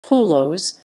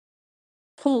Poulos.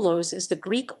 Poulos is the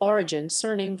Greek origin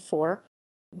surname for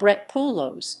Brett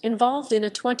Poulos, involved in a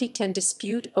 2010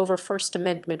 dispute over First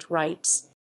Amendment rights.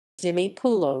 Dimmi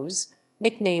Poulos,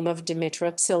 nickname of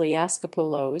Dimitra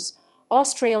Tsiliaskopoulos,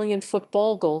 Australian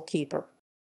football goalkeeper.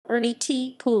 Ernie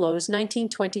T. Poulos,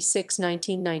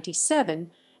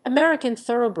 1926–1997, American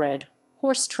thoroughbred,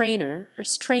 horse trainer,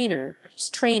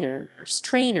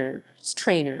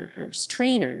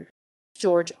 trainer.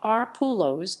 George R.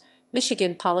 Poulos,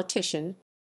 Michigan politician.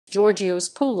 Georgios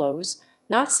Poulos,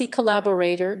 Nazi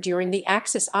collaborator during the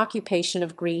Axis occupation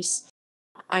of Greece.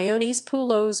 Ioannis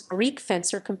Poulos, Greek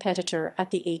fencer competitor at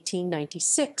the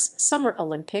 1896 Summer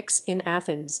Olympics in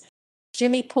Athens.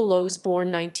 Dimmi Poulos,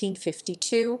 born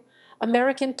 1952,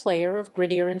 American player of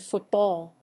gridiron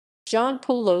football. John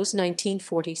Poulos,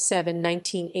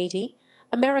 1947–1980,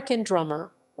 American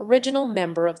drummer, original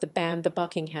member of the band the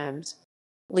Buckinghams.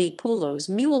 Leah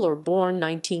Poulos-Mueller, born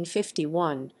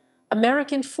 1951,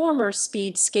 American former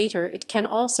speed skater. It can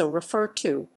also refer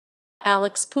to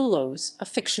Alex Poulos, a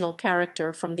fictional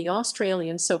character from the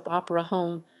Australian soap opera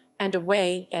Home and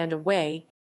Away and Away.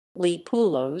 Leah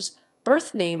Poulos,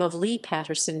 birth name of Leah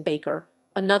Patterson-Baker,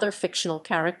 another fictional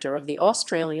character of the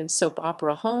Australian soap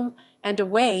opera Home and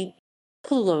Away.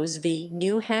 Poulos v.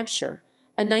 New Hampshire,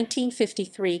 a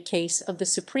 1953 case of the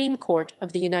Supreme Court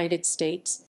of the United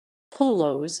States.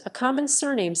 Poulos, a common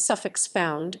surname suffix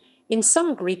found in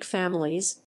some Greek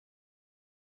families.